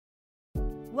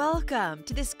Welcome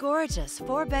to this gorgeous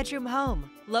 4-bedroom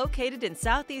home located in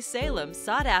Southeast Salem's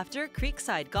sought-after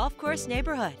Creekside Golf Course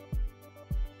Neighborhood.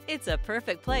 It's a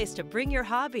perfect place to bring your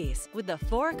hobbies with the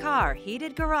 4-car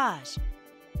heated garage.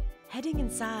 Heading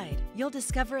inside, you'll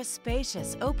discover a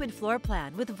spacious open floor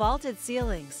plan with vaulted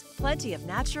ceilings, plenty of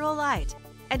natural light,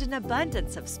 and an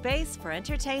abundance of space for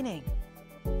entertaining.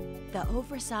 The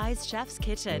oversized chef's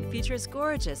kitchen features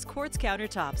gorgeous quartz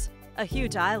countertops, a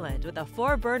huge island with a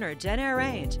 4-burner Genair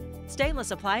range,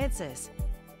 stainless appliances,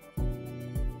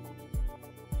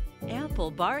 ample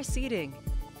bar seating,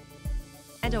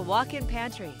 and a walk-in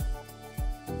pantry.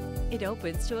 It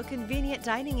opens to a convenient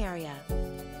dining area.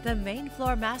 The main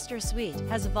floor master suite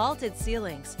has vaulted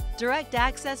ceilings, direct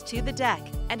access to the deck,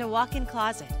 and a walk-in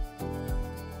closet.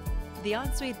 The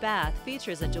ensuite bath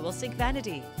features a dual sink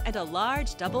vanity and a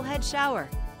large double head shower.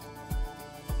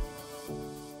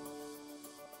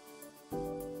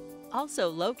 Also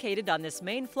located on this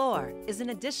main floor is an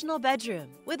additional bedroom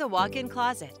with a walk-in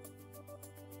closet.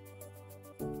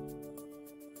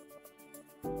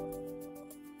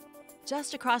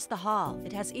 Just across the hall,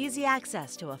 it has easy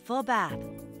access to a full bath.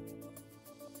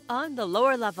 On the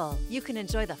lower level, you can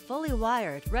enjoy the fully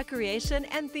wired recreation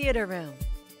and theater room.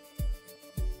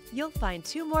 You'll find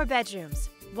 2 more bedrooms,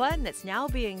 one that's now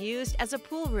being used as a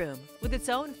pool room with its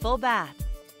own full bath.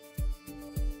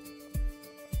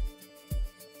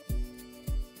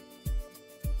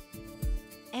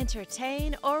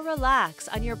 Entertain or relax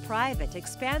on your private,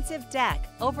 expansive deck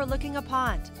overlooking a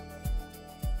pond.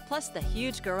 Plus, the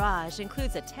huge garage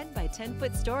includes a 10 by 10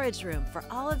 foot storage room for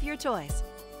all of your toys.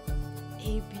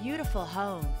 A beautiful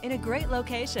home in a great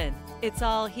location. It's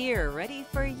all here ready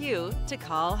for you to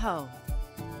call home.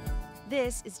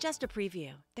 This is just a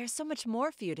preview. There's so much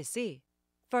more for you to see.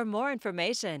 For more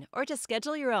information or to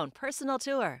schedule your own personal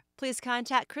tour, please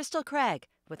contact Krystal Kraig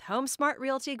with HomeSmart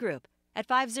Realty Group at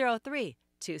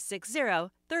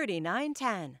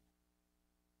 503-260-3910.